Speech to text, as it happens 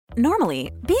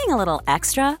Normally, being a little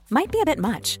extra might be a bit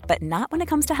much, but not when it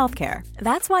comes to healthcare.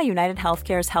 That's why United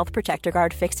Healthcare's Health Protector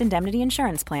Guard fixed indemnity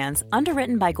insurance plans,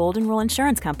 underwritten by Golden Rule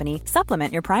Insurance Company,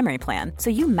 supplement your primary plan so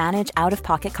you manage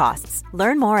out-of-pocket costs.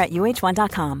 Learn more at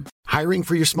uh1.com. Hiring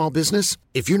for your small business?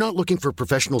 If you're not looking for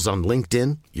professionals on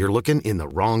LinkedIn, you're looking in the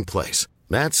wrong place.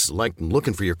 That's like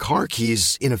looking for your car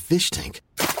keys in a fish tank.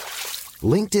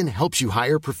 LinkedIn helps you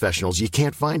hire professionals you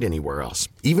can't find anywhere else,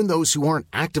 even those who aren't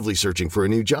actively searching for a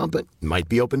new job but might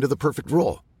be open to the perfect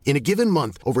role. In a given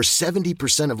month, over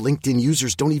 70% of LinkedIn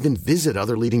users don't even visit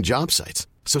other leading job sites.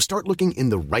 So start looking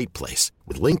in the right place.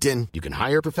 With LinkedIn, you can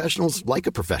hire professionals like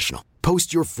a professional.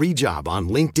 Post your free job on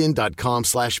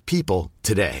linkedin.com/people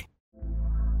today.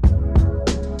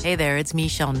 Hey there, it's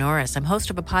Michelle Norris. I'm host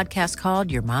of a podcast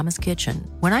called Your Mama's Kitchen.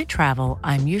 When I travel,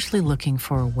 I'm usually looking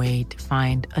for a way to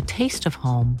find a taste of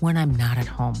home when I'm not at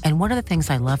home. And one of the things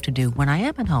I love to do when I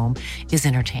am at home is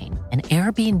entertain. And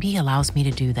Airbnb allows me to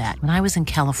do that. When I was in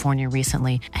California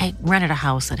recently, I rented a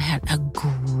house that had a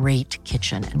great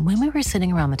kitchen. And when we were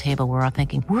sitting around the table, we were all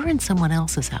thinking, we're in someone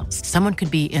else's house. Someone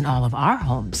could be in all of our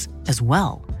homes as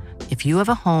well. If you have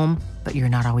a home, but you're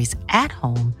not always at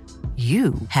home,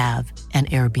 you have an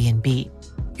Airbnb.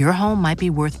 Your home might be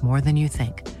worth more than you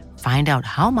think. Find out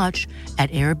how much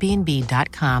at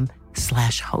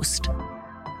airbnb.com/host.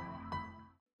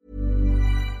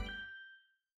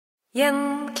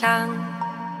 Gjenklang.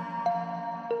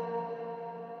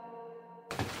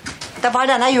 Det var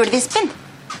denne julevispen.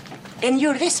 En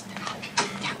julevisp.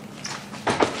 Ja.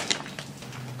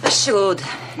 Vær så god.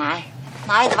 Nei,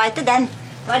 det var ikke den.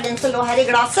 Det var den som lå her i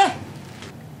glaset.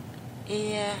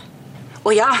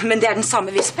 Ja, men det den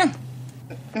samme vispen.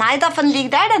 Nei da, for den ligger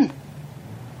der, den.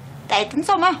 Det ikke den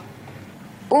samme.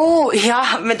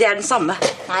 Ja, men det den samme.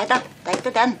 Nei da, det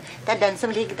ikke den. Det den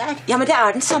som ligger der. Ja, men det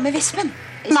den samme vispen.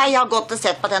 Nei, jeg har gått og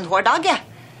sett på den hver dag, jeg.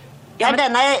 Det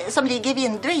denne som ligger i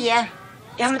vinduet, jeg.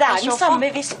 Ja, men det den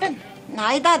samme vispen.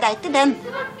 Nei da, det ikke den.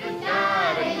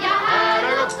 Ja, her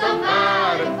godt å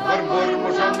være, for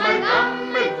mormor som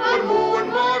gammel, for moren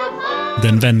vår og far.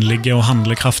 Den vennlige og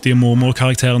handlekraftige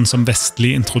mormor-karakteren som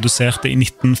Vestli introduserte i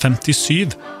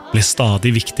 1957 ble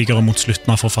stadig viktigere mot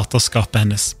slutten av forfatterskapet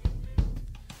hennes.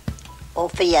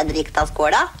 Hvorfor jeg drikker av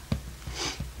skåla?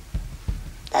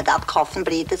 Det at kaffen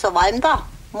blir ikke så varm da,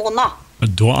 Mona.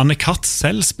 Da Anne-Kat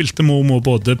selv spilte mormor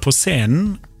både på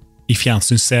scenen, i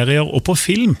fjernsynsserier og på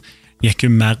film, gikk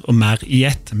hun mer og mer i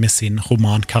ett med sin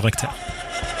romankarakter.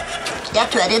 Jeg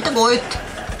tør ikke gå ut.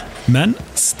 Men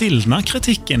stilna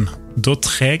kritikken da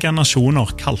 3 generasjoner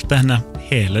kalte henne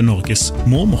hele Norges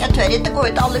mormor. Jeg tør ikke gå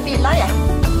ut alle biler, jeg.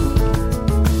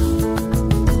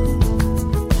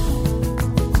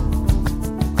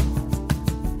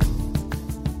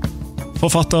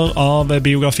 Forfatter av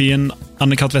biografien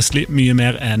Anne-Kat. Vestli, mye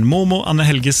mer enn mormor. Anne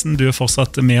Helgesen, du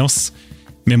fortsatt med oss.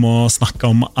 Vi må snakke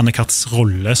om Anne-Kats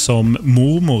rolle som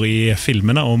mormor i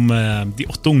filmene om de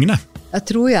 8 ungene. Jeg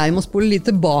tror jeg må spole litt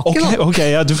tilbake. Ok,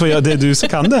 ja, du får gjøre det du som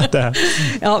kan det.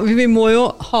 Ja, vi må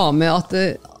jo ha med at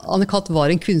Anne-Kat. Var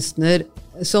en kunstner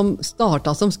som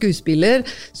startet som skuespiller,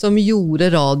 som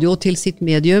gjorde radio til sitt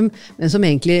medium, men som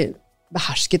egentlig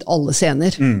behersket alle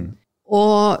scener.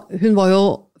 Og hun var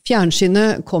jo,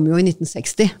 fjernsynet kom jo i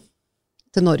 1960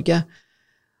 til Norge.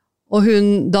 Og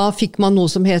da fikk man noe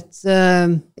som het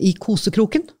I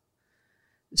Kosekroken,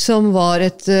 som var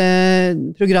et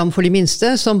program for de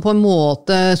minste, som på en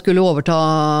måte skulle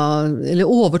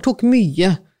overtok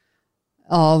mye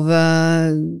av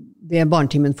det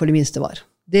barnetimen for de minste var.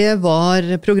 Det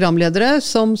var programledere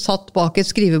som satt bak et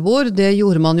skrivebord, det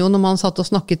gjorde man jo når man satt og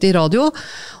snakket i radio,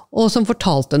 og som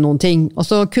fortalte noen ting. Og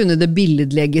så kunne det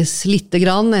billedlegges litt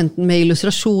grann, enten med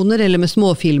illustrasjoner eller med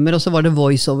småfilmer, og så var det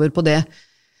voiceover på det.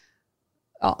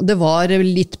 Ja, det var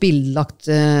litt bildelagt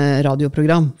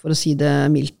radioprogram, for å si det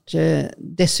mildt.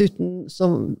 Dessuten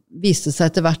så viste det seg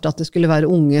etter hvert at det skulle være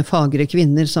unge, fagre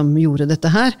kvinner som gjorde dette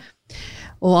her,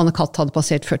 og Anne-Kat. Hadde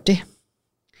passert 40.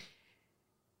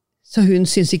 Så hun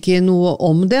syntes ikke noe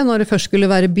om det. Når det først skulle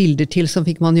være bilder til, så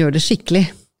fikk man gjøre det skikkelig.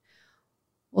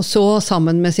 Og så,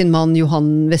 sammen med sin mann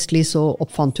Johan Vestli, så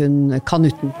oppfant hun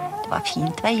Kanutten. Det var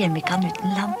fint å være hjemme I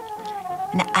Kanuttenland,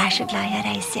 men jeg så glad I å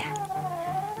reise.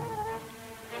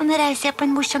 Og nå reiser jeg på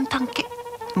en morsom tanke.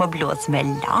 Må blåse meg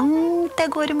langt av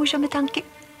gårde morsomme tanker.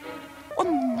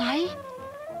 Nei.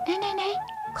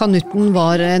 Kanutten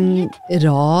var en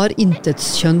rar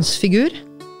intetskjønnsfigur.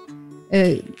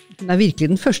 Hun virkelig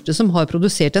den første som har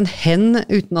produsert en hen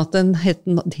uten at den het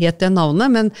det navnet,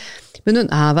 men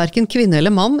hun hverken kvinne eller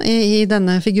mann I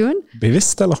denne figuren.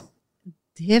 Bevisst, eller?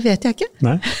 Det vet jeg ikke.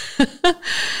 Nei.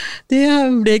 det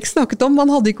ble ikke snakket om, man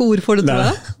hadde ikke ord for det, tror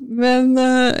jeg. Men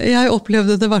jeg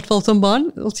opplevde det I hvert fall som barn,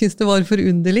 og syntes det var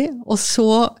forunderlig. Og så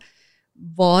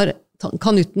var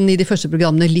Kanutten I de første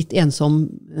programmene litt ensom,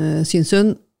 syns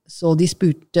hun, så de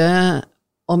spurte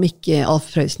om ikke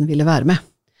Alf Prøysen ville være med.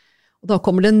 Og da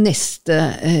kommer den neste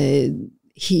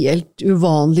helt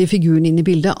uvanlige figuren inn I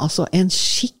bildet, altså en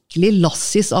skikkelig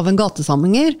lassis av en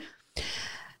gatesammenger,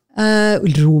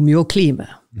 Romeo Klime.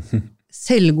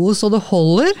 Selvgod så det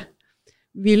holder,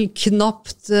 vil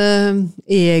knapt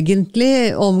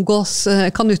egentlig omgås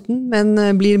Kanutten, men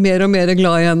blir mer og mer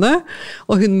glad I henne.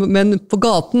 Og men på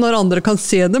gaten, når andre kan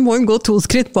se det, må hun gå 2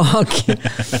 skritt bak.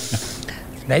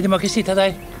 Nei, de må ikke sitte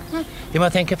der. De må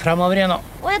tenke fremover igjen nå.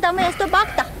 Åja, da må jeg stå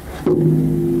bak da.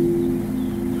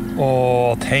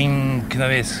 Tenk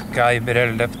når vi skal I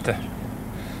bryllupet.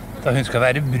 Da hun skal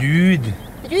være brud.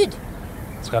 Brud?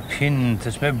 Skal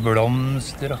pyntes med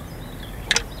blomster og...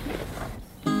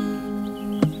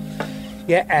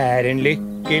 Jeg en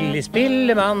lykkelig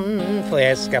spillemann, for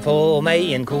jeg skal få meg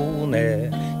en kone.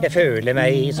 Jeg føler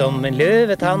meg som en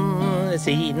løvetann ved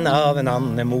siden av en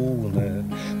anemone.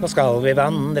 Nå skal vi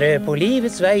vandre på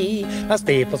livets vei, av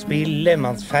sted på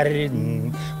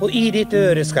spillemannsferden. Og I ditt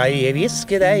øre skal jeg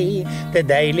hviske deg, det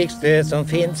deiligste som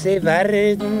finnes I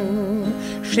verden.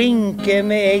 Skinke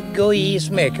med egg og is,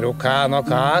 med krokan og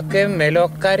kake, med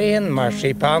lokkaren,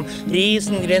 marsipan,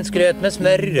 risengrensgrøt med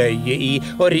smørrøye I,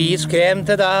 og riskrem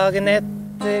til dagen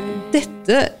etter.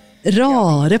 Dette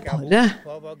rare paret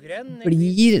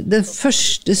blir den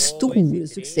første store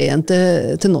suksessen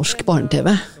til norsk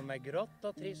barne-TV.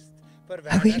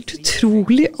 Det jo helt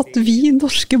utrolig at vi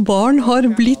norske barn har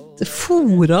blitt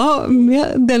foret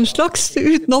med den slags,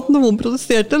 uten at noen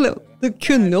protesterte. Det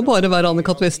kunne jo bare være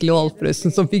Anne-Cath. Vestle og Alf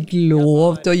Prøysen som fikk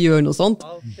lov til å gjøre noe sånt.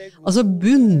 Altså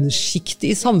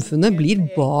bunnskiktet I samfunnet blir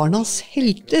barnas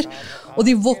helter, og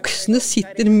de voksne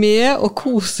sitter med og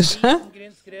koser seg.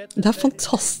 Det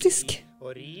fantastisk.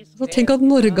 Så tenk at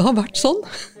Norge har vært sånn.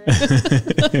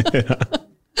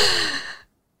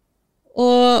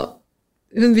 Og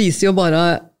hun viser jo bare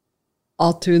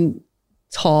at hun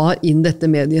tar inn dette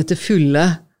mediet til fulle,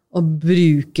 og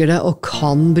bruker det, og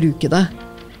kan bruke det.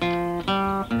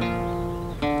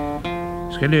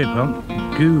 Jeg lurer på om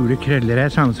gule krøller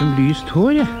samme som lyst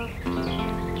hår, ja.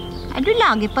 Du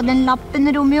laget på den lappen,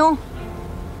 Romeo?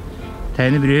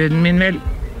 Tegne bruden min vel.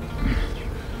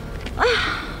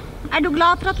 Du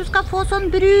glad for at du skal få sånn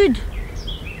brud?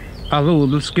 Alle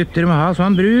odelsgutter må ha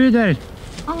sånn brud her.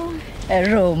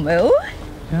 Romeo?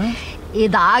 Ja? I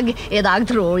dag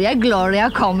tror jeg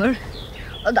Gloria kommer.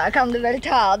 Og da kan du vel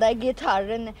ta deg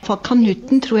gitarren. For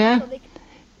Kanutten tror jeg,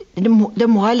 det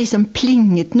må ha liksom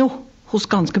plinget noe hos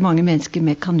ganske mange mennesker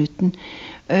med Kanutten.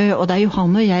 Og da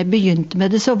Johan og jeg begynte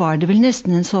med det, så var det vel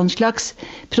nesten en sånn slags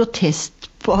protest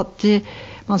på at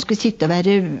man skulle sitte og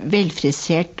være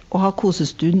velfrisert og ha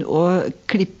kosestund og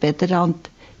klippe et eller annet.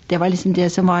 Det var liksom det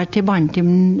som var til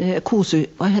barnetimen,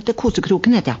 hva heter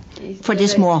Kosekroken, heter jeg. For de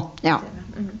små, ja,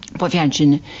 på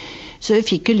fjernsynet. Så vi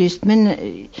fikk jo lyst, men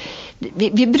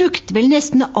vi brukte vel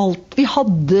nesten alt vi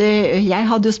hadde. Jeg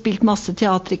hadde jo spilt masse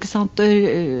teater, ikke sant,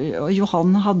 og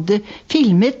Johan hadde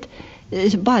filmet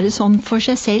bare sånn for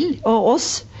seg selv og oss.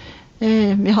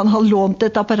 Han hadde lånt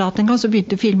et apparat en gang, så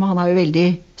begynte å filme. Han har jo veldig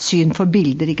syn for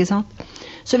bilder, ikke sant.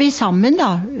 Så vi sammen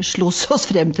da sloss oss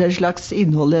frem til en slags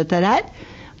innhold i dette her.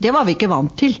 Det var vi ikke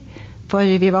vant til, for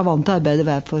vi var vant til å arbeide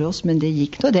hver for oss, men det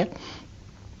gikk nå det.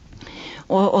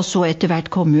 Og så etter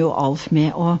hvert kom jo Alf med,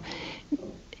 og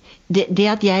det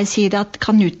at jeg sier at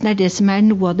Kanutten det som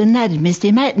noe av det nærmeste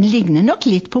I meg, den ligner nok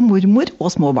litt på mormor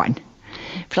og små barn.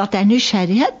 For at det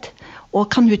nysgjerrighet, og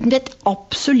Kanutten vet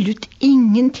absolutt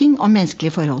ingenting om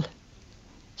menneskelige forhold.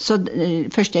 Så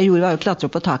det første jeg gjorde var å klatre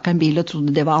opp på taket av en bil og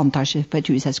trodde det var antasje på et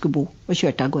hus jeg skulle bo, og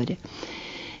kjørte av gårde.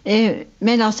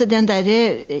 Men altså den der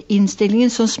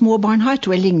innstillingen som små barn har,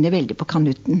 tror jeg ligner veldig på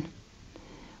Kanutten.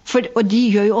 Og de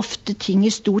gjør jo ofte ting I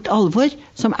stort alvor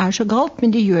som så galt,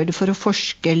 men de gjør det for å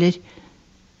forske eller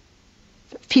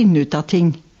finne ut av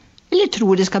ting. Eller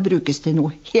tror det skal brukes til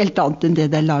noe helt annet enn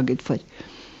det laget for.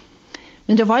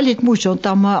 Men det var litt morsomt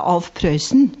da med Alf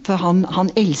Prøysen, for han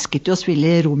elsket jo å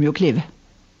spille Romeo Klive.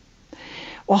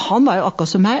 Og han var jo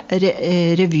akkurat som meg,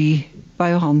 revy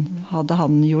var jo hadde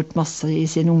han gjort masse I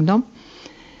sin ungdom.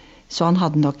 Så han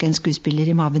hadde nok en skuespiller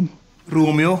I maven.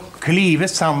 Romeo, Klive,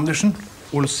 Sandersen,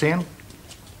 Olsen.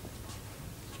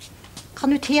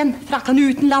 Kanuten fra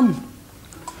Kanutenland.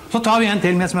 Så tar vi en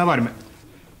til mens vi varme.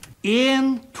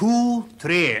 1, 2,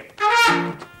 3.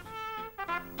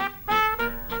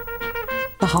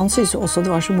 Han synes jo også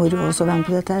det var så moro også å være med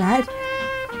på dette her.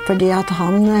 Fordi at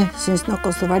han synes nok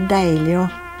også det var deilig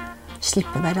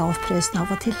slippe å være avprøsende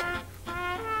av og til.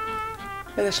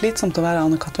 Det slitsomt å være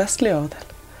Anne-Cath. Vestley av og til?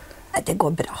 Nei, det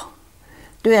går bra.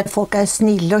 Du vet, folk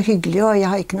snille og hyggelige, og jeg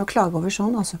har ikke noe klage over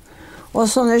sånn, altså. Og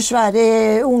sånne svære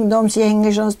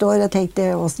ungdomsgjenger som står og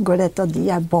tenker, hvordan går dette? Og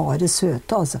de bare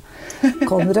søte, altså.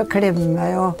 Kommer og klemmer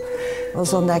meg, og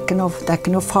sånn. Det er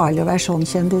ikke noe farlig å være sånn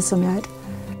kjendis som jeg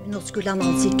Nå skulle han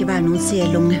altså ikke være noen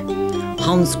selunge.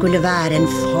 Han skulle være en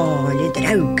farlig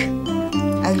draug.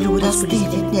 Aurora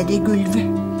stirret ned i gulvet.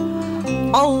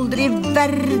 Aldri i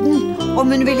verden om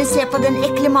hun ville se på den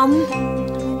ekle mannen.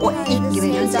 Og ikke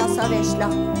vil hun da, sa Vesla.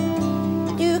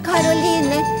 Du,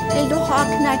 Karoline, vil du ha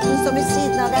knerten som ved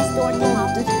siden av deg står til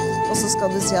natten? Og så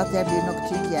skal du si at jeg blir nok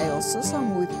trygg, jeg også, sa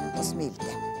mor og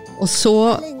smilte. Og så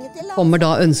kommer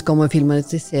da ønsket om å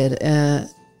filmatisere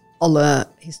alle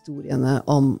historiene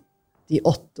om de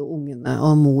 8 ungene,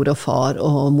 om mor og far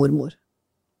og mormor.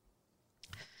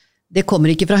 Det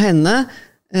kommer ikke fra henne,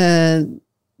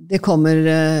 det kommer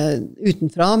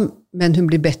utenfra, men hun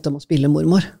blir bedt om å spille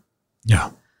mormor. Ja.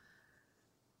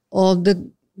 Og det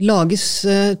lages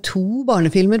 2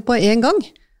 barnefilmer på en gang.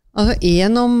 Altså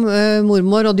en om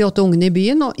mormor og de 8 ungene i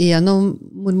byen, og en om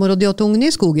mormor og de 8 ungene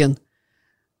i skogen.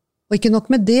 Og ikke nok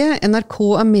med det, NRK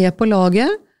med på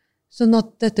laget, sånn at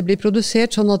dette blir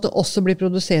produsert, sånn at det også blir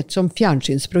produsert som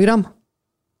fjernsynsprogram.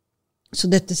 Så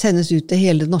dette sendes ut til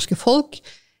hele det norske folk.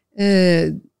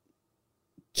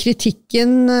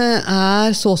 Kritikken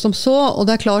så som så, og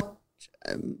det klart,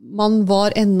 man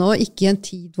var ennå ikke i en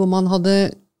tid hvor man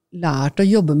hadde lært å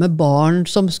jobbe med barn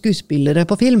som skuespillere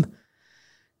på film.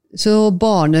 Så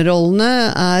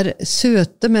barnerollene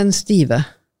søte, men stive.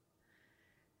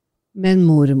 Men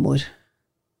mormor.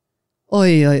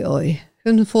 Oi, oi, oi.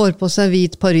 Hun får på seg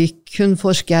hvit parykk, hun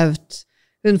får skaut,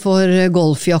 hun får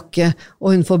golfjakke,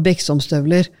 og hun får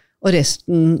beksomstøvler, og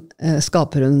resten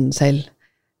skaper hun selv.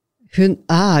 Hun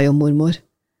jo mormor.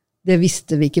 Det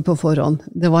visste vi ikke på forhånd.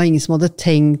 Det var ingen som hadde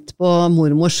tenkt på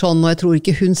mormor sånn, og jeg tror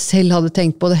ikke hun selv hadde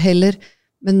tenkt på det heller,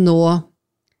 men nå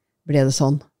ble det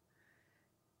sånn.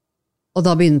 Og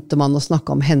da begynte man å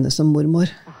snakke om henne som mormor.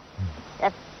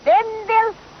 Hvem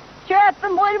vil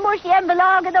kjøpe mormors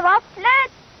hjemmelagede vafler?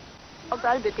 Og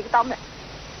så butikkdame.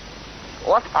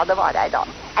 Og skal det være i dag?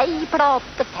 Ei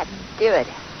plate 50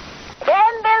 øre.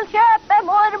 Hvem vil kjøpe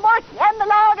mormors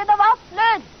hjemmelagede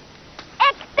vafler?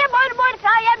 Ekte mormor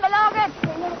fra hjemmelaget.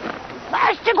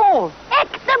 Vær så god.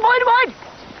 Ekte mormor.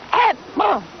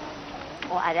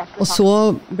 Og så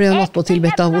ble hun attpåtil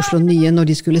bedt av Oslo Nye når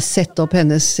de skulle sette opp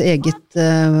hennes eget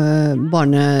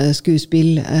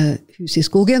barneskuespill Hus i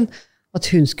skogen, at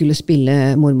hun skulle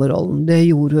spille mormorrollen. Det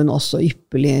gjorde hun også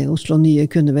ypperlig. Oslo Nye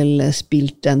kunne vel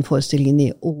spilt den forestillingen i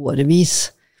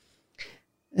årevis.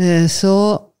 Så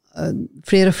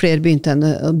flere og flere begynte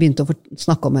å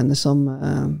snakke om henne som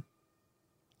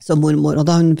mormor. Og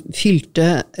da hun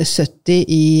fylte 70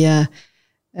 i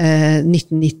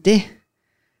 1990,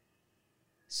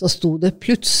 så sto det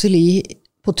plutselig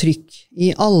på trykk i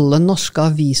alle norske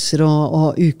aviser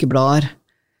og ukeblader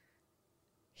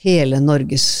hele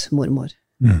Norges mormor.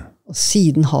 Og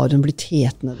siden har hun blitt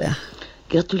hetende det.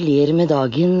 Gratulerer med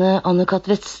dagen, Anne-Cath.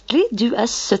 Vestley. Du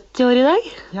 70 år i dag.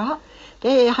 Ja,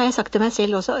 det har jeg sagt til meg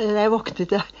selv også. Jeg våknet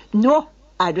der. Nå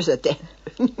du 70.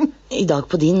 I dag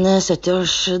på din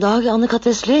 70-årsdag, Anne-Cath.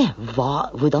 Vestley,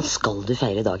 hvordan skal du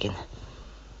feire dagen?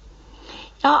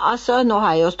 Ja, altså, nå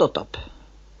har jeg jo stått opp.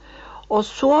 Og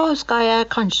så skal jeg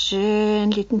kanskje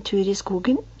en liten tur i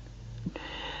skogen.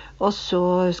 Og så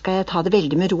skal jeg ta det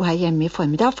veldig med ro her hjemme i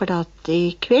formiddag, for at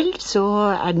i kveld så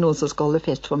det noen som skal holde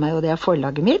fest for meg, og det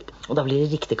forlaget mitt. Og da blir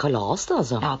det riktig kalas da,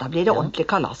 altså? Ja, da blir det ordentlig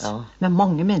kalas. Ja. Med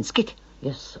mange mennesker.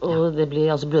 Yes. Og det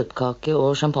blir altså bløtkake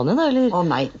og champagne da, eller? Å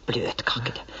nei,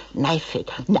 bløtkake. Nei,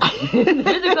 nei.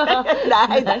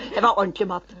 Nei, det var ordentlig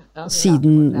mat.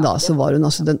 Siden da så var hun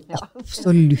altså den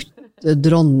absolutte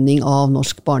dronning av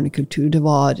norsk barnekultur.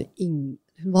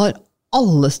 Hun var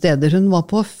alle steder. Hun var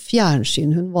på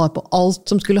fjernsyn, hun var på alt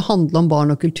som skulle handle om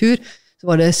barn og kultur. Så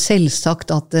var det selvsagt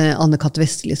at Anne-Cath.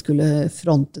 Vestley skulle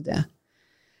fronte det.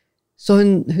 Så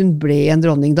hun ble en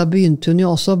dronning. Da begynte hun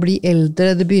jo også å bli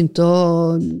eldre. Det begynte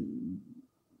å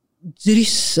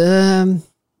drysse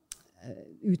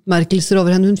utmerkelser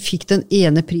over henne. Hun fikk den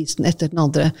ene prisen etter den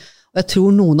andre. Og jeg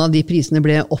tror noen av de prisene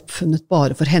ble oppfunnet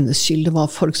bare for hennes skyld. Det var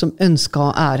folk som ønsket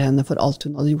å ære henne for alt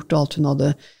hun hadde gjort, og alt hun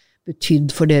hadde betydd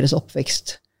for deres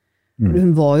oppvekst.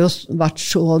 Hun var jo vært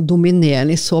så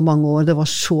dominerende i så mange år. Det var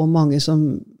så mange som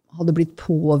hadde blitt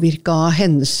påvirket av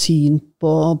hennes syn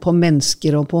på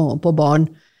mennesker og på barn,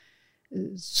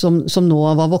 som nå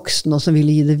var voksne og som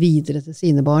ville gi det videre til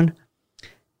sine barn.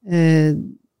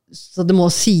 Så det må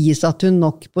sies at hun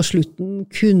nok på slutten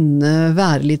kunne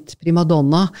være litt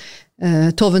primadonna.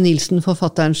 Tove Nilsen,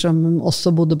 forfatteren som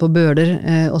også bodde på Bøler,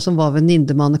 og som var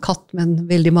venninne med Anne-Kat, men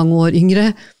veldig mange år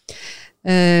yngre.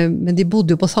 Men de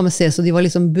bodde jo på samme sted, så de var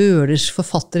liksom Bølers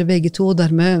forfattere begge to, og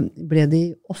dermed ble de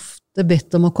ofte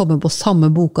bedt om å komme på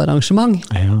samme bokarrangement.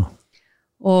 Ja.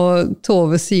 Og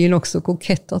Tove sier nok så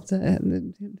kokett at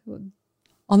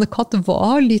Anne-Kat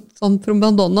var litt sånn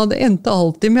primadonna. Det endte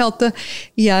alltid med at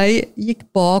jeg gikk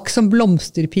bak som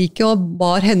blomsterpike og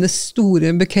bar hennes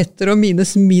store buketter og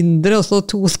mines mindre, og så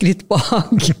 2 skritt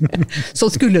bak. Så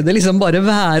skulle det liksom bare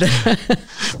være.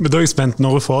 Men da er jeg spent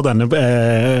når du får denne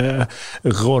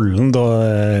rollen da,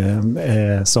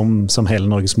 som hele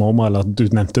Norges mormor, eller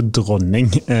du nevnte dronning.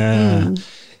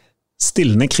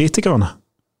 Stilne kritikerne?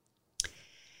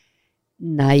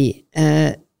 Nei,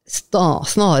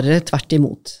 snarere tvert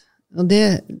imot. Og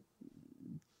det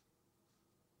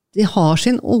har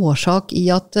sin årsak i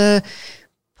at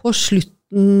på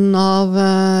slutten av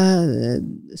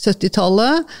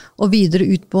 70-tallet og videre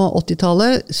ut på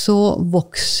 80-tallet så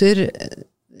vokser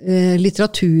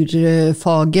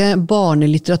litteraturfaget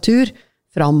barnelitteratur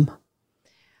fram.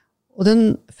 Og den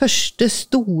første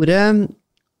store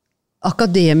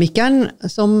akademikeren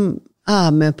som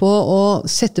med på å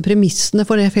sette premissene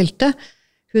for det feltet,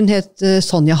 hun het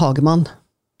Sonja Hagemann.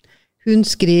 Hun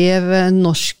skrev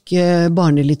norsk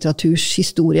barnelitteraturs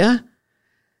historie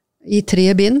i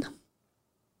 3 bind.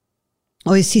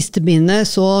 Og i siste bindet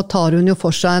så tar hun jo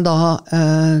for seg da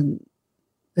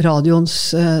radioens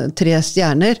 3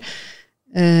 stjerner,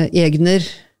 Egner,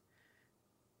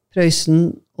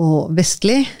 Prøysen og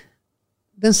Vestli.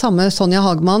 Den samme Sonja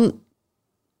Hagemann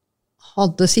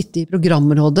hadde sittet i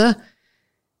programrådet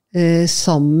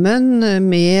sammen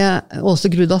med Åse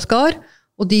Grudasgaard,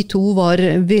 og de to var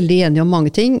veldig enige om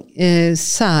mange ting,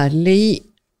 særlig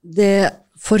det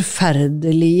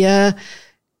forferdelige,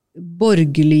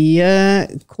 borgerlige,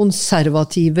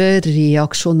 konservative,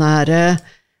 reaksjonære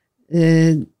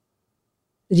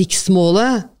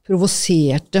riksmålet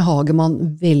provoserte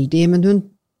Hagemann veldig, men hun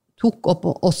tok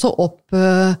også opp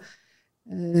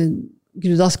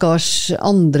Grudasgaards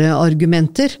andre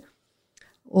argumenter,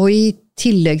 og i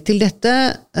tillegg til dette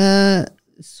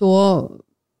så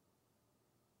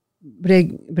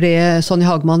ble Sonja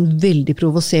Hagemann veldig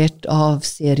provosert av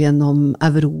serien om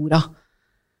Aurora,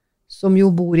 som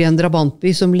jo bor i en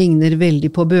drabantby som ligner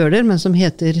veldig på Bøler, men som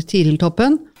heter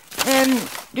Tiriltoppen.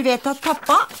 Du vet at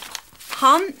pappa,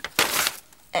 han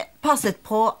passet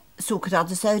på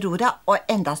Sokrates Aurora, og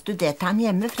enda studerte han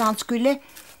hjemme, for han skulle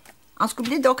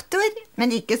bli doktor,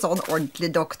 men ikke sånn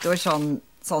ordentlig doktor, sånn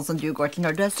som du går til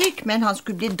når du syk, men han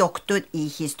skulle bli doktor i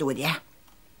historie.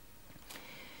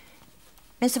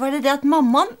 Men så var det at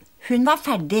mammaen, hun var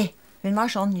ferdig. Hun var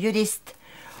sånn jurist.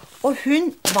 Og hun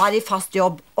var i fast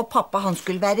jobb, og pappa han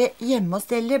skulle være hjemme og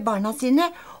stelle barna sine,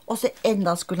 og så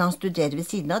enda skulle han studere ved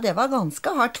siden av. Det var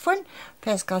ganske hardt for han,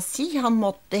 for jeg skal si, han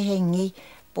måtte henge i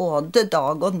både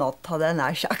dag og natt, hadde jeg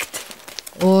nær sagt.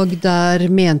 Og der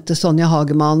mente Sonja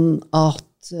Hagemann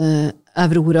at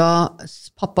Auroras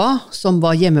pappa, som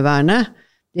var hjemmeværende,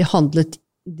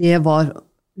 det var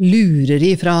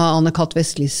lureri fra Anne-Kat.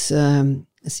 Vestlis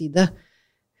side.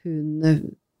 Hun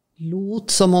lot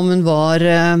som om hun var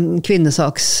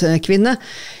kvinnesakskvinne,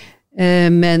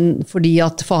 men fordi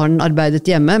at faren arbeidet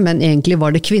hjemme, men egentlig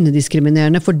var det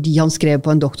kvinnediskriminerende fordi han skrev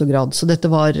på en doktorgrad. Så dette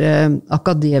var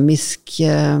akademisk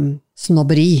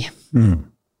snobberi.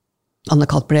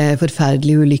 Anne-Kat. Ble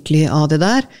forferdelig ulykkelig av det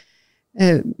der.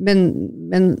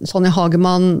 Men Sonja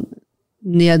Hagemann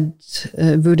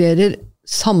nedvurderer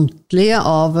samtlige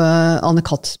av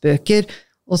Anne-Katts bøker,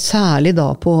 og særlig da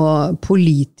på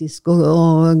politisk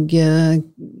og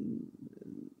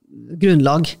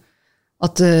grunnlag.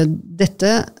 At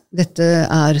dette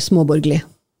småborgerlig.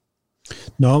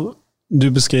 Når du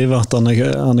beskriver at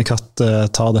Anne-Kat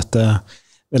tar dette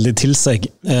veldig til seg,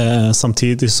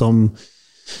 samtidig som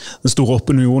den store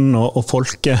opinionen og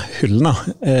folket hyllene,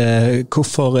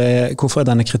 hvorfor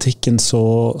denne kritikken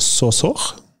så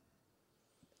sår?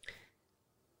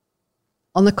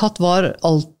 Anne-Kat var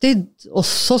alltid,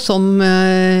 også som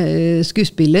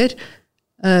skuespiller,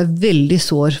 veldig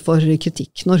sår for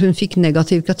kritikk. Når hun fikk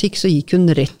negativ kritikk, så gikk hun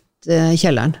rett i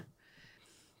kjelleren.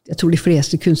 Jeg tror de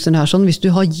fleste kunstnere sånn. Hvis du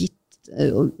har gitt,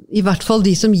 i hvert fall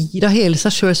de som gir av hele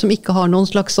seg selv, som ikke har noen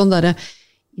slags sånn der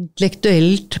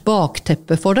intellektuelt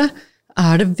bakteppe for det,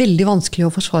 det veldig vanskelig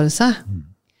å forsvare seg.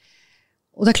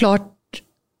 Og det klart,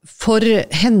 for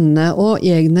henne og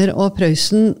Egner og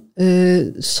Prøysen,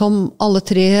 som alle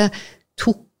 3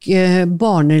 tok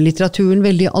barnelitteraturen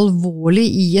veldig alvorlig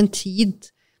i en tid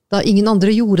da ingen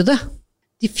andre gjorde det.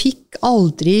 de fikk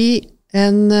aldri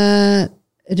en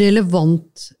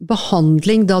relevant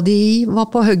behandling da de var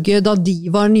på hugget, da de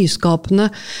var nyskapende,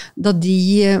 da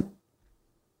de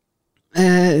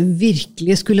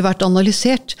virkelig skulle vært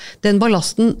analysert. Den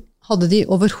ballasten hadde de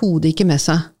overhodet ikke med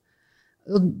seg.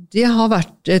 Og det har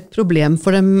vært et problem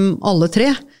for dem alle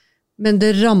tre, men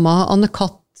det rammet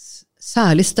Anne-Kat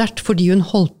særlig sterkt fordi hun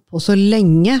holdt på så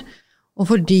lenge, og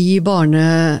fordi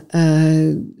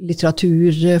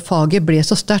barnelitteraturfaget ble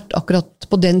så sterkt akkurat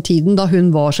på den tiden da hun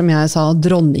var, som jeg sa,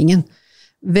 dronningen.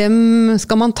 Hvem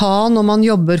skal man ta når man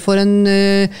jobber for en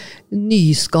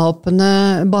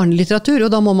nyskapende barnelitteratur?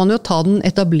 Og da må man jo ta den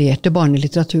etablerte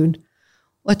barnelitteraturen.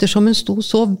 Og ettersom hun sto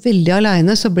så veldig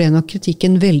alene, så ble nok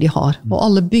kritikken veldig hard. Og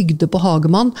alle bygde på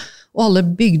Hagemann, og alle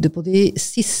bygde på de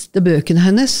siste bøkene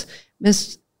hennes, mens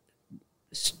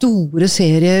store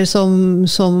serier som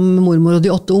Mormor og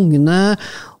de 8 ungene,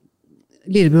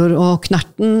 Lillebror og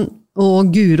Knerten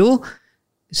og Guro,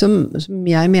 som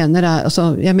jeg mener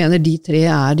jeg mener de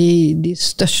 3 de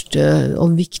største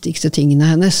og viktigste tingene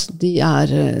hennes. De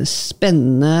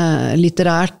spennende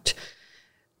litterært.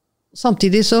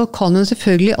 Samtidig så kan hun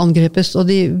selvfølgelig angripes, og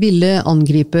de ville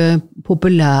angripe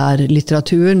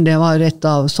populærlitteraturen. Det var et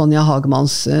av Sonja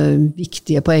Hagemanns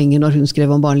viktige poenger når hun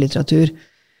skrev om barnelitteratur.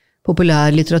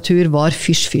 Populærlitteratur var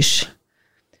fysj.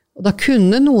 Og da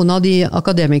kunne noen av de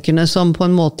akademikerne som på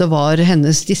en måte var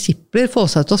hennes disipler få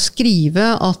seg til å skrive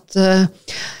at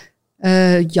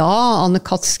ja,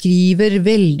 Anne-Kat skriver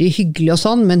veldig hyggelig og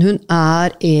sånn, men hun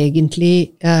egentlig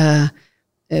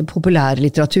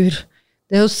populærlitteratur.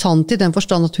 Det jo sant i den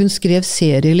forstand at hun skrev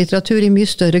serielitteratur i mye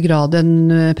større grad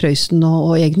enn Prøysen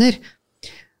og Egner.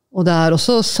 Og det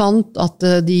også sant at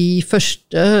de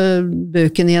første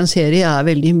bøkene i en serie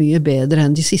veldig mye bedre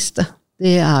enn de siste.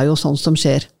 Det jo sånt som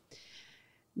skjer.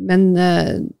 Men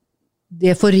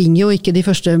det forringer jo ikke de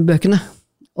første bøkene.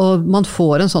 Og man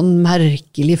får en sånn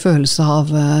merkelig følelse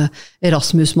av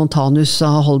Erasmus Montanus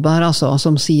av Holberg, altså,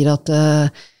 som sier at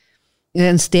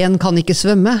en sten kan ikke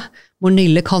svømme,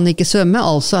 Mornille kan ikke svømme,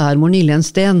 altså Mornille en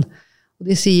sten. Og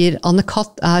de sier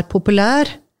Anne-Kat populær,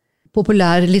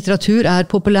 populærlitteratur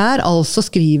populær, altså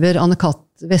skriver Anne-Kat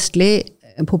Vestli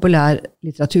populær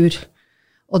litteratur.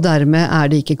 Og dermed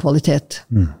det ikke kvalitet.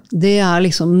 Det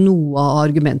liksom noe av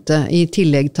argumentet, i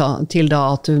tillegg til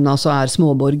da at hun altså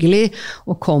småborgerlig,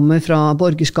 og kommer fra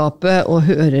borgerskapet, og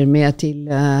hører med til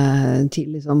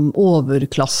liksom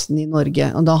overklassen i Norge.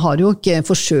 Og da har jo ikke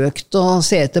forsøkt å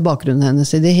se etter bakgrunnen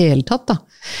hennes i det hele tatt da.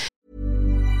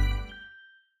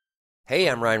 Hey,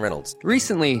 I'm Ryan Reynolds.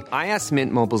 Recently, I asked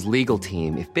Mint Mobile's legal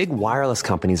team if big wireless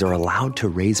companies are allowed to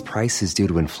raise prices due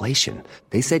to inflation.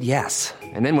 They said yes.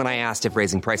 And then when I asked if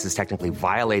raising prices technically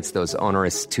violates those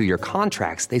onerous 2-year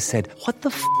contracts, they said, "What the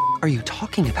f*** are you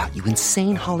talking about, you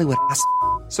insane Hollywood ass?"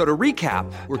 So to recap,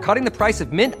 we're cutting the price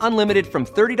of Mint Unlimited from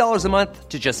 $30 a month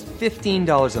to just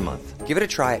 $15 a month. Give it a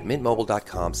try at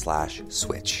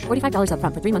mintmobile.com/switch. $45 up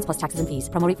front for 3 months plus taxes and fees.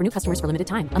 Promo rate for new customers for limited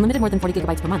time. Unlimited more than 40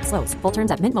 gigabytes per month. Slows full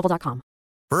terms at mintmobile.com.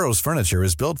 Burrow's furniture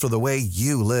is built for the way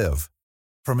you live.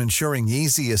 From ensuring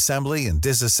easy assembly and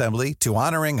disassembly to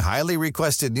honoring highly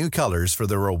requested new colors for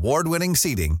their award-winning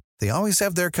seating, they always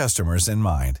have their customers in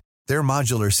mind. Their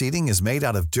modular seating is made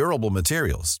out of durable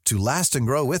materials to last and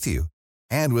grow with you.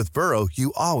 And with Burrow,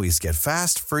 you always get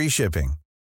fast, free shipping.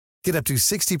 Get up to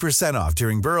 60% off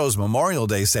during Burrow's Memorial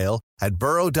Day sale at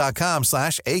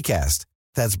burrow.com/ACAST.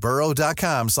 That's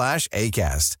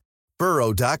burrow.com/ACAST.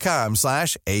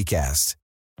 burrow.com/ACAST.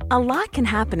 A lot can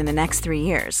happen in the next 3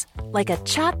 years. Like a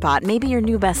chatbot may be your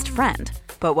new best friend.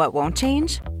 But what won't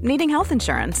change? Needing health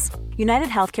insurance. United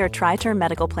Healthcare Tri-Term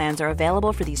Medical Plans are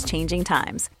available for these changing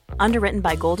times. Underwritten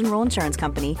by Golden Rule Insurance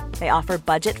Company, they offer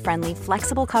budget-friendly,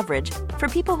 flexible coverage for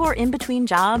people who are in between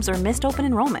jobs or missed open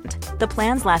enrollment. The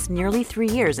plans last nearly 3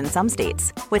 years in some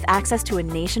states, with access to a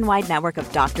nationwide network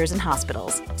of doctors and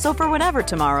hospitals. So for whatever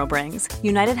tomorrow brings,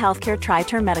 United Healthcare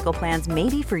Tri-Term Medical Plans may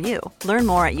be for you. Learn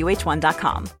more at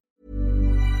uh1.com.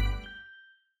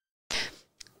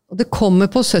 Og det kommer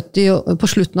på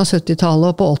slutten av 70-tallet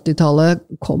og på 80-tallet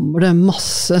kommer det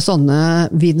masse sånne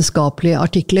vitenskapelige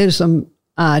artikler som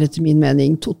etter min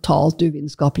mening totalt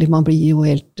uvitenskapelig. Man blir jo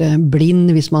helt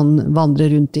blind hvis man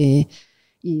vandrer rundt i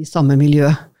samme miljø.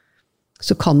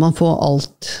 Så kan man få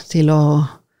alt til å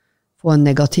få en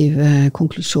negativ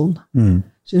konklusjon.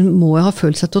 Så hun må jo ha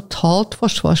følt seg totalt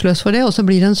forsvarsløs for det, og så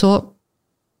blir det en så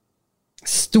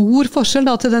stor forskjell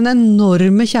da, til den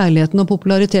enorme kjærligheten og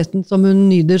populariteten som hun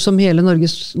nyder som hele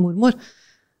Norges mormor.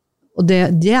 Og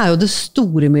det jo det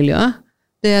store miljøet.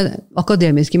 Det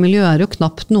akademiske miljøet jo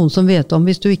knapt noen som vet om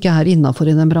hvis du ikke innenfor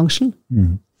i den bransjen.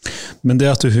 Men det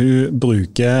at hun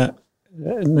bruker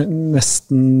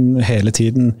nesten hele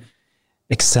tiden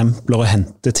eksempler og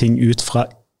hente ting ut fra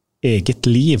eget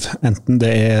liv, enten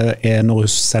det når hun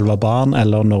selv var barn,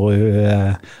 eller når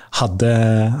hun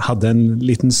hadde en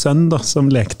liten sønn da,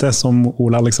 som lekte som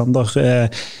Ole Alexander.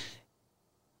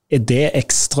 Det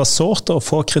ekstra sårt å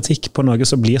få kritikk på noe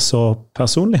som blir så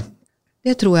personlig?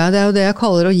 Det tror jeg, det jo det jeg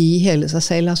kaller å gi hele seg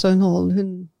selv. Altså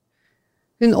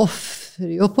hun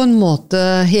offrer jo på en måte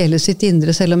hele sitt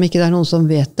indre, selv om ikke det noen som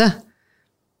vet det.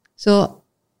 Så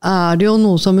det jo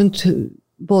noe som hun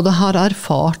både har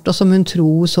erfart, og som hun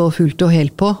tror så fullt og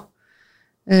helt på.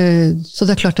 Så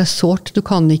det klart det sårt. Du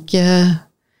kan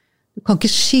ikke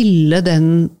skille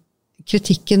den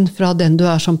kritikken fra den du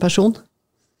som person.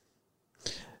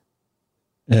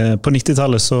 På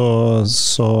 90-tallet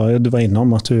så du var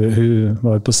innom at hun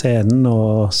var på scenen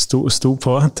og sto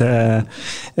på,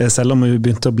 selv om hun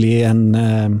begynte å bli en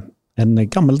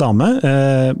gammel dame.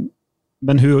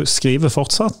 Men hun skriver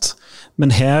fortsatt. Men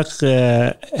her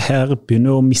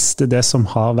begynner hun å miste det som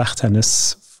har vært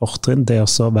hennes fortrinn, det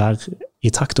å være i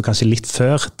takt, og kanskje litt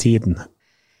før tiden.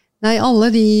 Nei, alle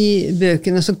de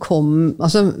bøkene som kom,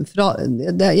 altså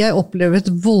jeg opplever et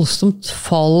voldsomt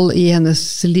fall i hennes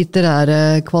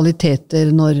litterære kvaliteter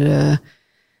når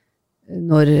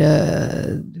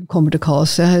hun kommer til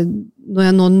kaos. Når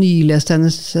jeg nå nyleste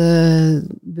hennes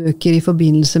bøker i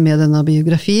forbindelse med denne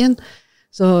biografien,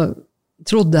 så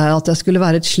trodde jeg at det skulle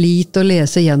være et slit å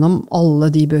lese gjennom alle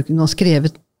de bøkene. Hun har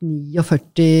skrevet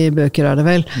 49 bøker, det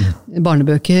vel,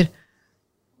 barnebøker.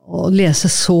 Og lese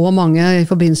så mange i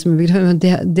forbindelse med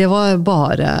det var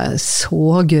bare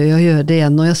så gøy å gjøre det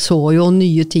igjen. Og jeg så jo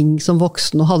nye ting som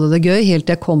voksen og hadde det gøy, helt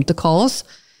til jeg kom til kaos.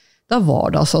 Da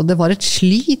var det var et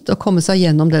slit å komme seg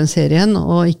gjennom den serien,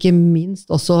 og ikke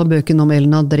minst også bøkene om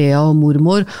Ellen Andrea og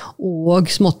mormor, og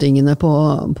småttingene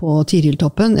på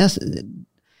Tiriltoppen.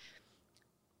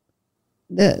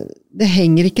 Det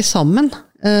henger ikke sammen.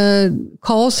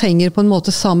 Kaos henger på en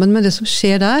måte sammen, men det som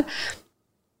skjer der,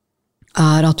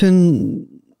 at hun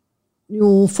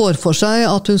jo får for seg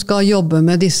at hun skal jobbe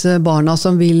med disse barna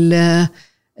som vil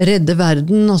redde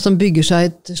verden, og som bygger seg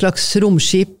et slags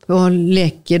romskip, og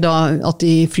leker da at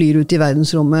de flyr ut i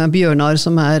verdensrommet. Bjørnar,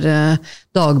 som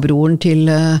dagbroren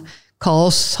til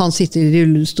Kaos, han sitter i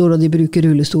rullestol, og de bruker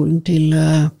rullestolen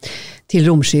til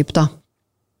romskip da.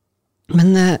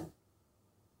 Men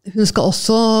hun skal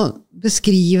også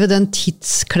beskrive den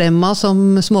tidsklemma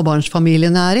som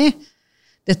småbarnsfamiliene i.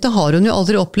 Dette har hun jo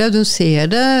aldri opplevd. Hun ser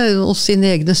det hos sine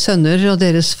egne sønner og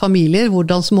deres familier,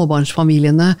 hvordan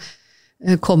småbarnsfamiliene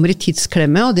kommer i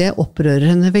tidsklemme, og det opprører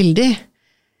henne veldig.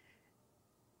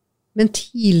 Men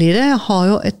tidligere har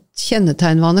jo et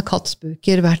kjennetegn ved Anne Katts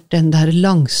bøker vært den der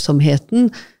langsomheten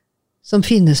som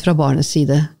finnes fra barnets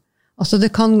side. Altså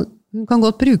hun kan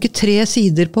godt bruke 3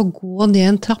 sider på å gå ned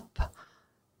en trapp,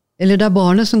 eller det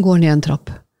barnet som går ned en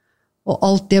trapp. Og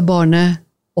alt det barnet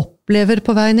opplever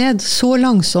på vei ned, så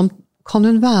langsomt kan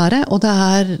hun være, og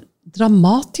det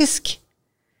dramatisk.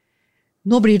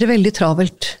 Nå blir det veldig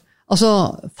travelt. Altså,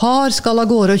 far skal av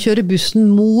gårde og kjøre bussen,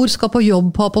 mor skal på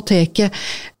jobb på apoteket,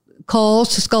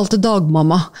 Kaos skal til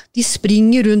dagmamma. De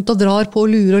springer rundt og drar på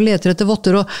lurer og leter etter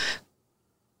votter, og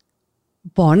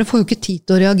barnet får jo ikke tid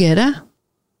til å reagere.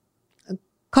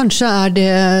 Kanskje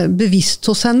det bevisst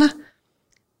hos henne,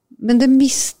 men det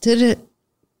mister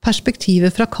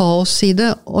perspektivet fra Kaos side,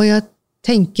 og jeg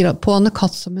tenker på Anne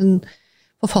Katt som en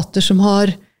forfatter som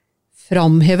har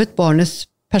framhevet barnets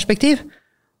perspektiv,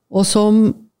 og som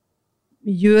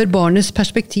gjør barnets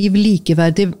perspektiv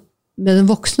likeverdig med den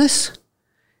voksnes.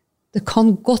 Det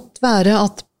kan godt være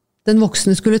at den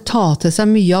voksne skulle ta til seg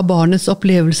mye av barnets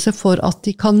opplevelse for at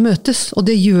de kan møtes, og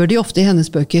det gjør de ofte i hennes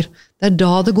bøker. Det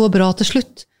da det går bra til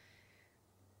slutt.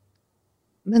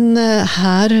 Men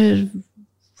her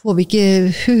får vi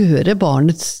ikke høre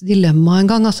barnets dilemma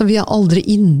engang. Altså, vi aldri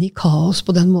inne i Kaos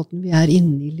på den måten vi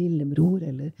inne i Lillebror,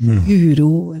 eller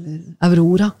Uro, eller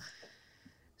Aurora.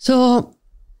 Så,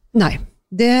 nei,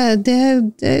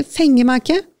 det fenger meg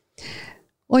ikke.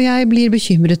 Og jeg blir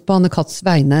bekymret på Anne Katts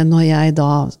vegne når jeg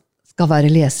da skal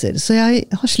være leser. Så jeg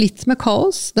har slitt med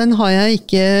Kaos. Den har jeg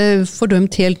ikke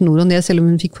fordømt helt nord og ned, selv om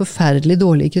hun fikk forferdelig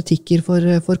dårlige kritikker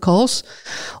for Kaos.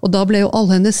 Og da ble jo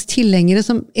alle hennes tilhengere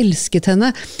som elsket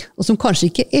henne, og som kanskje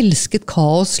ikke elsket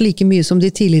Kaos like mye som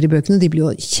de tidligere bøkene, de ble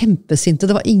jo kjempesinte.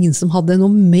 Det var ingen som hadde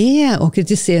noe med å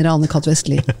kritisere Anne Katt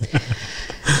Vestli.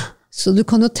 Så du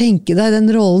kan jo tenke deg den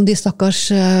rollen de stakkars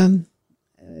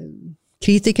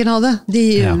kritikerne hadde. De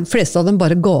fleste av dem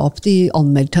bare ga opp, de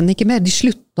anmeldte henne ikke mer. De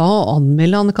slutta å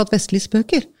anmelde Anne Katt Vestlis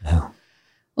bøker. Ja.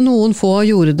 Og noen få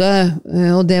gjorde det,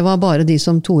 og det var bare de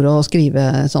som torde å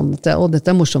skrive sånn, og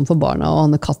dette morsomt for barna, og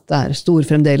Anne-Kat stor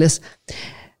fremdeles.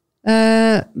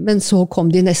 Men så kom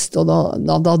de neste, og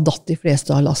da datt de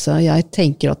fleste av lasset. Jeg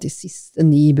tenker at de siste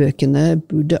 9 bøkene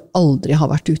burde aldri ha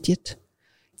vært utgitt.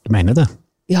 Du mener det?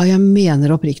 Ja, jeg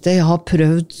mener oppriktig. Jeg har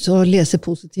prøvd å lese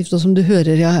positivt, og som du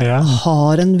hører, jeg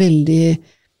har en veldig...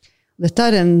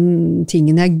 Dette en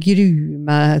tingen jeg gruer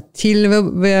meg til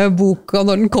ved boka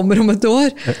når den kommer om et år.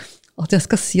 At jeg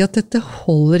skal si at dette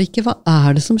holder ikke.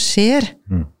 Hva det som skjer?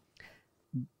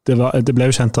 Det ble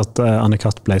jo kjent at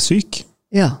Anne-Kat ble syk.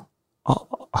 Ja.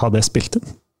 Har det spilt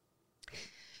inn?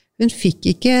 Hun fikk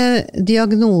ikke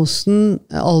diagnosen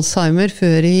Alzheimer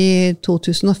før i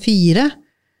 2004.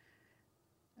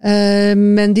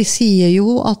 Men de sier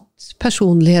jo at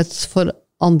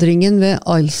personlighetsforandringen ved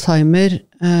Alzheimer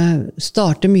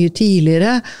starter mye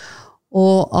tidligere,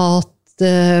 og at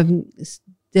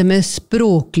det med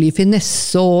språklig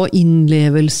finesse og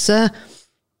innlevelse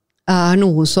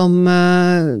noe som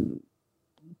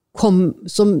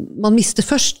man mister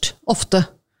først, ofte.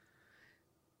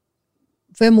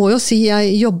 For jeg må jo si,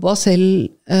 jeg jobbet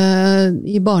selv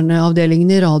i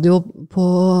barneavdelingen i radio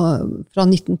fra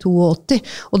 1982,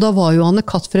 og da var jo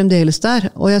Anne-Kat fremdeles der,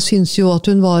 og jeg synes jo at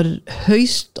hun var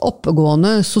høyst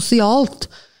oppegående sosialt,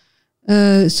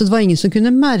 så det var ingen som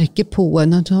kunne merke på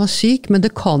henne at hun var syk, men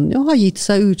det kan jo ha gitt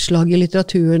seg utslag i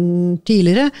litteraturen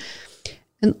tidligere.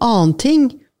 En annen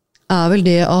ting vel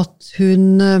det at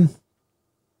hun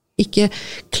ikke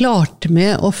klarte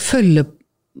med å følge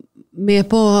med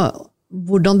på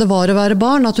hvordan det var å være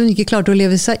barn, at hun ikke klarte å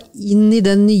leve seg inn i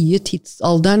den nye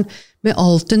tidsalderen med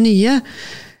alt det nye.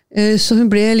 Så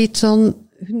hun ble litt sånn,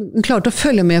 hun klarte å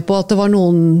følge med på at det var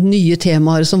noen nye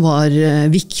temaer som var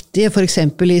viktige. For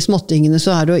eksempel i Småttingene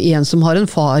så det jo en som har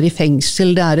en far i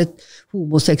fengsel, det et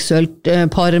homoseksuelt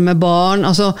par med barn.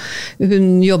 Altså,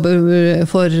 hun jobber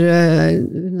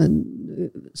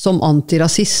som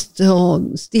antirasist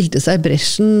og stilte seg i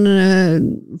bresjen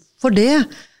for det.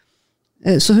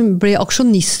 Så hun ble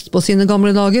aksjonist på sine gamle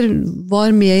dager,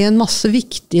 var med i en masse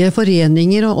viktige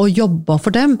foreninger og jobbet for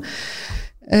dem.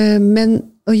 Men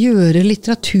å gjøre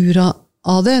litteratur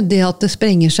av det at det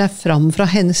sprenger seg fram fra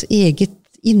hennes eget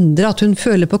indre, at hun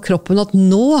føler på kroppen at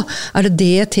nå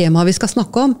det temaet vi skal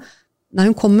snakke om. Nei,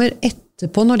 hun kommer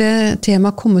etterpå når det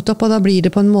temaet kommet opp, og da blir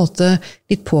det på en måte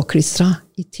litt påklistret.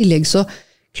 I tillegg så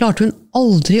klarte hun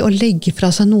aldri å legge fra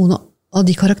seg noen av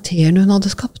de karakterene hun hadde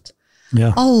skapt.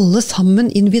 Ja. Alle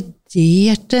sammen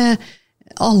inviterte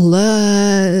alle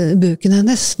bøkene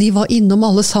hennes. De var innom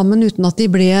alle sammen uten at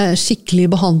de ble skikkelig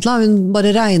behandlet. Hun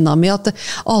bare regnet med at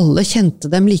alle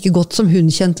kjente dem like godt som hun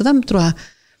kjente dem, tror jeg.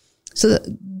 Så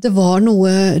det var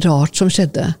noe rart som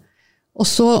skjedde. Og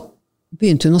så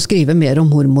begynte hun å skrive mer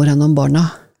om mormor enn om barna.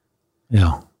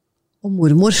 Ja. Og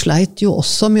mormor sleit jo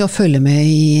også med å følge med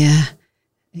i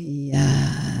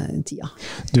tida.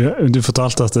 Du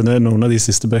fortalte at noen av de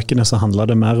siste bøkene så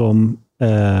handlet det mer om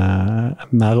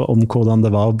hvordan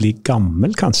det var å bli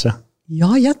gammel, kanskje?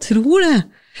 Ja, jeg tror det.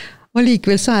 Og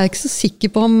likevel så jeg ikke så sikker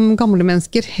på om gamle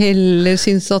mennesker heller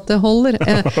synes at det holder.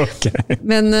 Okay.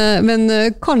 Men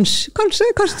kanskje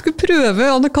skulle prøve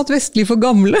Anne-Kat Vestli for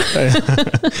gamle.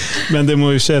 Men det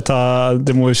må jo ikke ta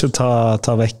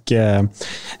vekk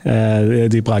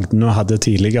de bragdene hun hadde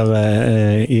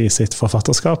tidligere i sitt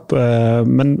forfatterskap.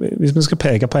 Men hvis vi skal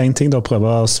peke på en ting da, og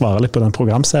prøve å svare litt på den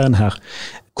programserien her.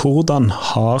 Hvordan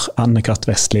har Anne-Kat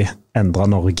Vestli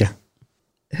endret Norge?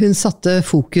 Hun satte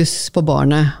fokus på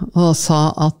barnet og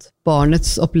sa at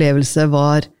barnets opplevelse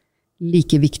var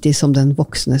like viktig som den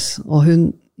voksnes. Og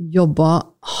hun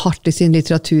jobbet hardt i sin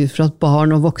litteratur for at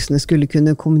barn og voksne skulle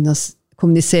kunne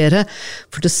kommunisere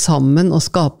for det sammen å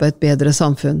skape et bedre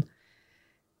samfunn.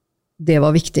 Det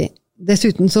var viktig.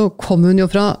 Dessuten så kom hun jo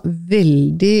fra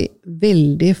veldig,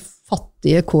 veldig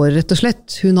fattige kår, rett og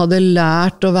slett. Hun hadde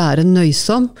lært å være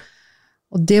nøysom,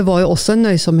 og det var jo også en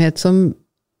nøysomhet som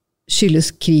skyldes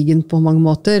krigen på mange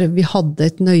måter. Vi hadde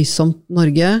et nøysomt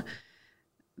Norge.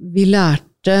 Vi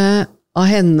lærte av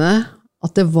henne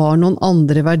at det var noen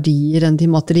andre verdier enn de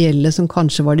materielle som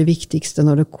kanskje var det viktigste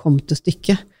når det kom til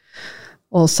stykket.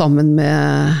 Og sammen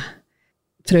med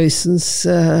Prøysens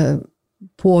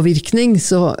påvirkning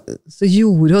så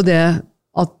gjorde jo det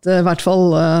at i hvert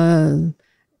fall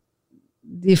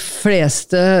de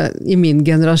fleste i min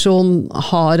generasjon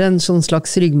har en sånn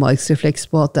slags ryggmargsrefleks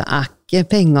på at det ikke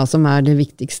penger som det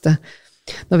viktigste.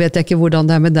 Nå vet jeg ikke hvordan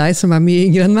det med deg, som mye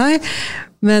yngre enn meg,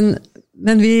 men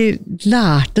vi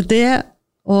lærte det,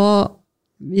 og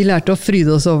vi lærte å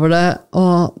fryde oss over det,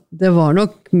 og det var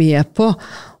nok med på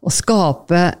å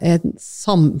skape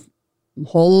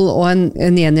og en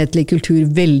enhetlig kultur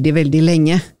veldig, veldig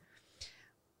lenge.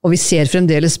 Og vi ser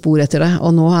fremdeles spor etter det,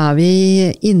 og nå vi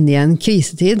inne i en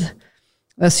krisetid.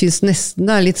 Og jeg synes nesten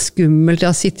det litt skummelt.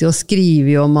 Jeg har sittet og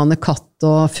skrivet om Anne-Kat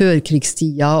og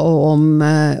førkrigstida og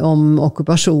om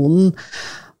okkupasjonen.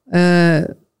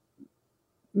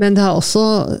 Men det også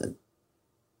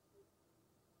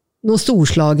noe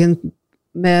storslagen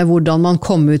med hvordan man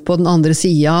kom ut på den andre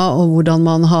siden, og hvordan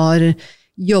man har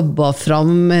jobbet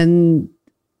fram en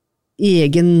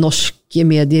egen norsk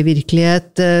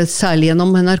medievirkelighet, særlig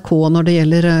gjennom NRK når det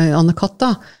gjelder Anne-Kat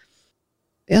da.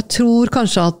 Jeg tror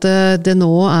kanskje at det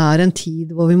nå en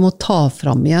tid hvor vi må ta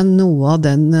fram igjen noe av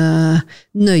den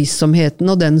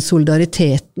nøysomheten og den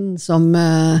solidariteten som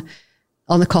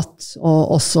Anne-Kat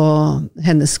og også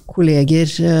hennes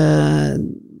kolleger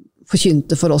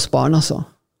forkynte for oss barn, altså.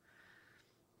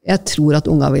 Jeg tror at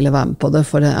unga ville være med på det,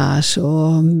 for det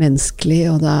så menneskelig,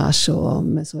 og det så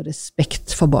med så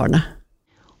respekt for barnet.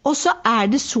 Og så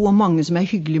det så mange som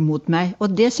hyggelige mot meg,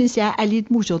 og det synes jeg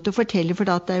litt morsomt å fortelle, for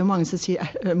det jo mange som sier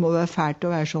det må være fælt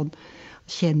å være sånn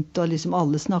kjent, og liksom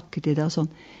alle snakker til deg og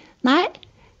sånn. Nei,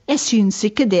 jeg synes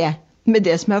ikke det. Men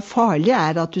det som farlig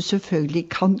at du selvfølgelig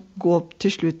kan gå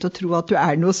til slutt og tro at du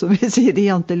noe, som vi sier i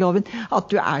janteloven, at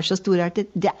du så storartet.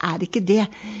 Det ikke det.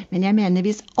 Men jeg mener,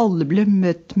 hvis alle ble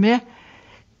møtt med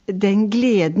den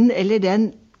gleden, eller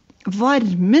den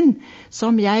varmen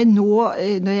som jeg nå,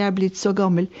 når jeg blitt så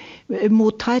gammel,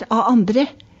 mottar av andre,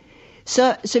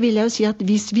 så vil jeg jo si at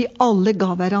hvis vi alle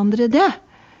ga hverandre det,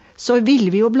 så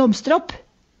ville vi jo blomstre opp.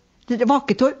 Det var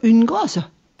ikke til å unngå, altså.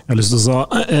 Jeg har lyst til å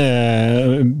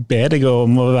be deg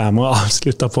om å være med og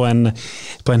avslutte på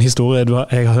en historie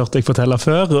jeg har hørt deg fortelle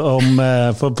før,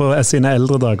 for på sine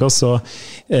eldre dager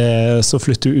så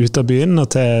flyttet du ut av byen og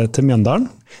til Mjøndalen,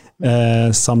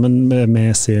 sammen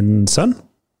med sin sønn.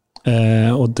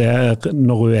 Og det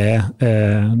når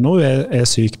hun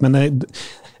syk, men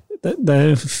det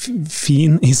en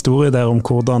fin historie der om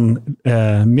hvordan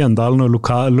Mjøndalen og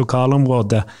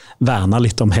lokalområdet verner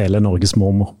litt om hele Norges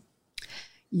mormor.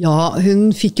 Ja, hun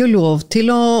fikk jo lov til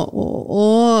å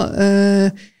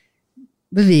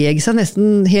bevege seg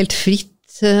nesten helt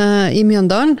fritt i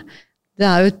Mjøndalen. Det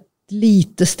jo et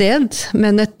lite sted,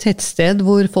 men et tettsted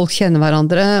hvor folk kjenner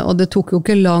hverandre, og det tok jo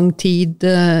ikke lang tid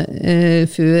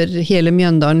før hele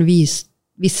Mjøndalen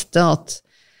visste at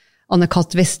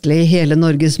Anne-Kat Vestli, hele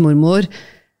Norges mormor,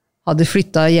 hadde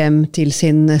flyttet hjem til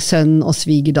sin sønn og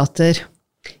svigerdatter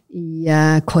i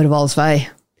Korvalsvei.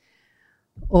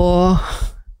 Og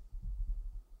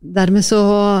dermed så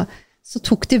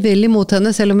tok de vel imot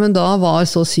henne, selv om hun da var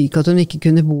så syk at hun ikke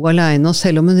kunne bo alene, og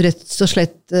selv om hun rett og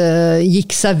slett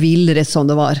gikk seg vill rett som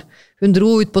det var. Hun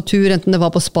dro ut på tur, enten det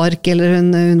var på spark, eller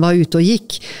hun var ute og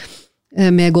gikk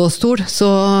med gåstol,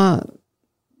 så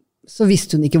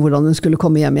visste hun ikke hvordan hun skulle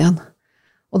komme hjem igjen.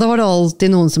 Og da var det alltid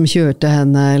noen som kjørte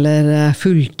henne, eller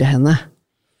fulgte henne.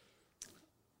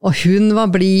 Og hun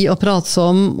var blid og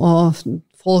pratsom, og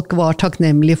folk var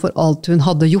takknemlige for alt hun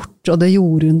hadde gjort, og det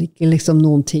gjorde hun ikke liksom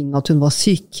noen ting at hun var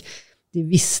syk. De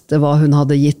visste hva hun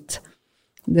hadde gitt.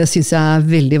 Det synes jeg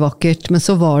veldig vakkert. Men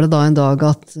så var det da en dag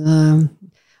at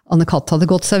Anne-Kat hadde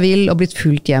gått seg vill og blitt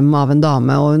fulgt hjem av en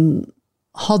dame, og hun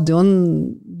hadde jo en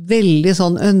veldig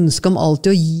sånn ønske om alltid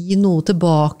å gi noe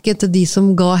tilbake til de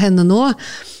som ga henne noe.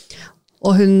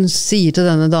 Og hun sier til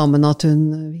denne damen at hun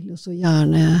vil jo så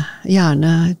gjerne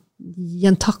gi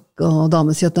en takk, og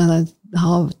damen sier at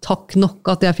takk nok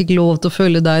at jeg fikk lov til å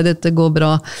følge deg, dette går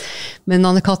bra. Men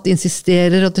Anne-Kat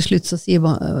insisterer, og til slutt så sier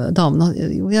damen at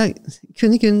jo, jeg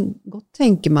kunne ikke godt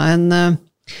tenke meg en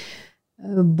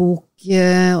bok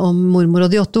om mormor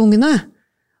og de 8 ungene.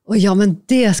 Og ja, men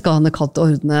det skal Anne-Kat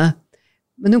ordne.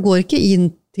 Men hun går ikke inn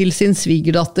til sin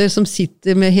svigerdatter som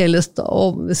sitter med hele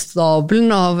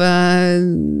stabelen av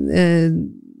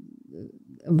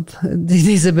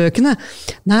disse bøkene.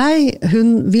 Nei,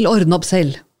 hun vil ordne opp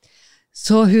selv.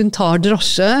 Så hun tar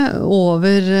drosje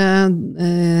over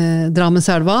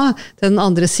Drammenselva til den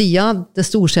andre siden, det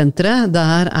storsenteret,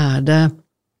 der det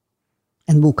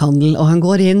en bokhandel, og hun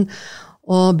går inn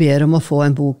og ber om å få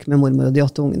en bok med mormor og de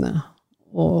 8 ungene.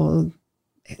 Og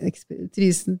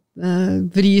ekspeditrisen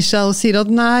vrir seg og sier at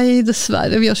nei,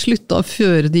 dessverre, vi har sluttet å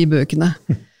føre de bøkene.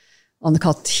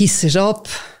 Anne-Kat hisser seg opp,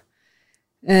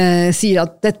 sier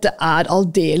at dette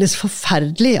aldeles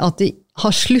forferdelig at de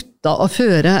har sluttet å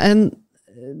føre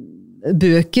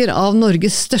bøker av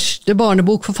Norges største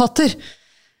barnebokforfatter.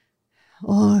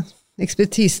 Og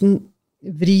ekspeditrisen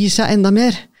vrir seg enda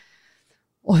mer.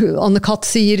 Og Anne-Kat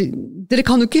sier, dere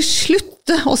kan jo ikke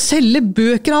slutte å selge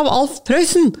bøker av Alf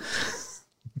Prøysen!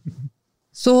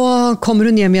 Så kommer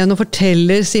hun hjem igjen og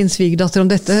forteller sin svigerdatter om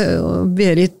dette, og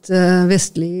Berit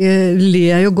Vestli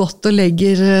ler jo godt og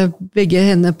legger begge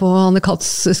henne på Anne-Katts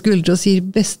skuldre og sier,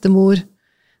 bestemor,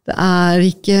 det er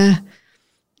ikke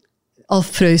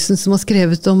Alf Prøysen som har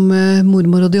skrevet om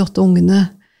mormor og de 8 ungene,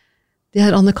 det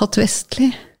er Anne-Katt Vestli.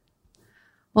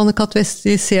 Anne-Katt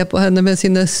Vestli ser på henne med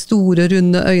sine store,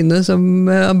 runde øyne, som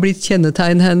har blitt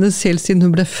kjennetegn hennes, selv siden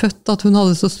hun ble født, at hun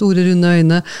hadde så store, runde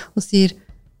øyne, og sier,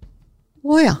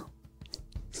 ja.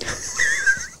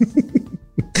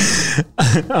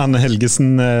 Anne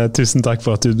Helgesen, tusen takk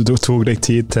for at du tok deg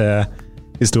tid til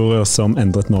historier som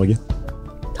endret Norge.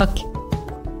 Takk.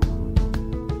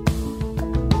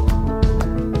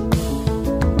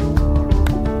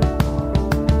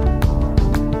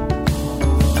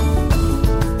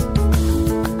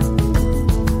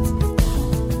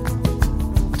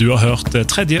 Du har hørt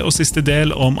tredje og siste del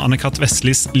om Anne-Katt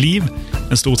Vestlis liv.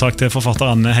 En stor takk til forfatter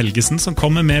Anne Helgesen, som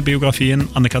kommer med biografien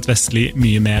Anne-Katt Vestli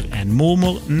mye mer enn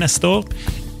mormor neste år.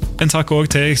 En takk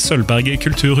også til Sølvberget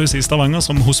Kulturhus i Stavanger,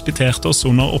 som hospiterte oss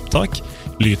under opptak.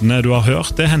 Lydene du har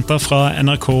hørt er hentet fra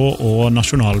NRK og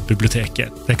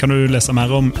Nasjonalbiblioteket. Det kan du lese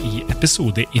mer om i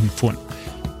episodeinfoen.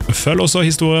 Følg også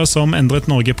historier som endret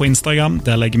Norge på Instagram.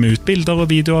 Der legger vi ut bilder og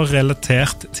videoer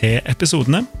relatert til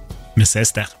episodene. Vi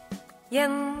ses der.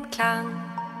 Gjenklang.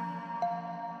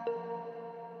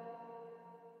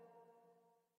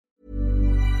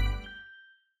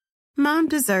 Mom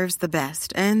deserves the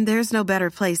best, and there's no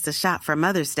better place to shop for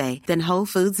Mother's Day than Whole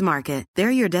Foods Market.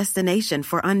 They're your destination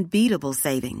for unbeatable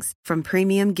savings, from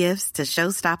premium gifts to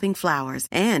show-stopping flowers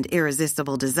and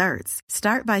irresistible desserts.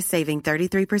 Start by saving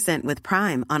 33% with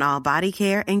Prime on all body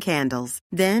care and candles.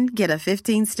 Then get a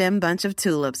 15-stem bunch of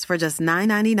tulips for just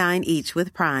 $9.99 each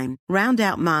with Prime. Round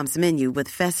out Mom's menu with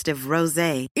festive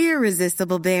rosé,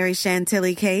 irresistible berry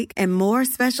chantilly cake, and more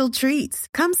special treats.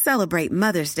 Come celebrate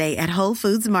Mother's Day at Whole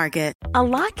Foods Market. A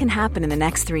lot can happen in the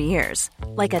next 3 years.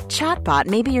 Like a chatbot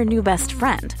may be your new best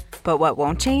friend. But what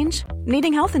won't change?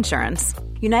 Needing health insurance.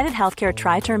 United Healthcare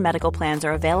Tri-Term Medical Plans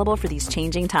are available for these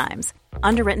changing times.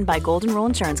 Underwritten by Golden Rule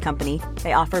Insurance Company,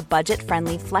 they offer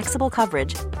budget-friendly, flexible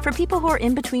coverage for people who are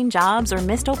in between jobs or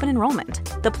missed open enrollment.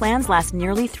 The plans last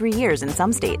nearly 3 years in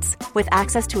some states, with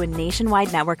access to a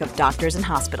nationwide network of doctors and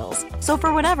hospitals. So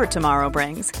for whatever tomorrow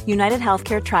brings, United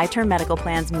Healthcare Tri-Term Medical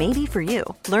Plans may be for you.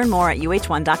 Learn more at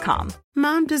uh1.com.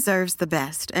 Mom deserves the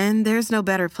best, and there's no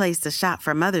better place to shop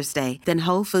for Mother's Day than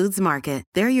Whole Foods Market.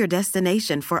 They're your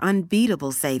destination for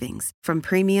unbeatable savings, from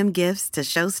premium gifts to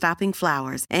show-stopping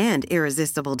flowers and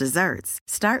irresistible desserts.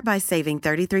 Start by saving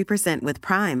 33% with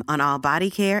Prime on all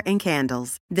body care and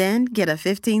candles. Then get a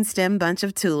 15-stem bunch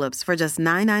of tulips for just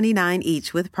 $9.99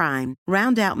 each with Prime.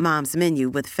 Round out Mom's menu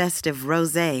with festive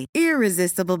rosé,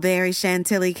 irresistible berry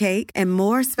chantilly cake, and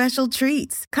more special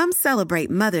treats. Come celebrate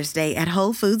Mother's Day at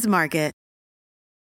Whole Foods Market.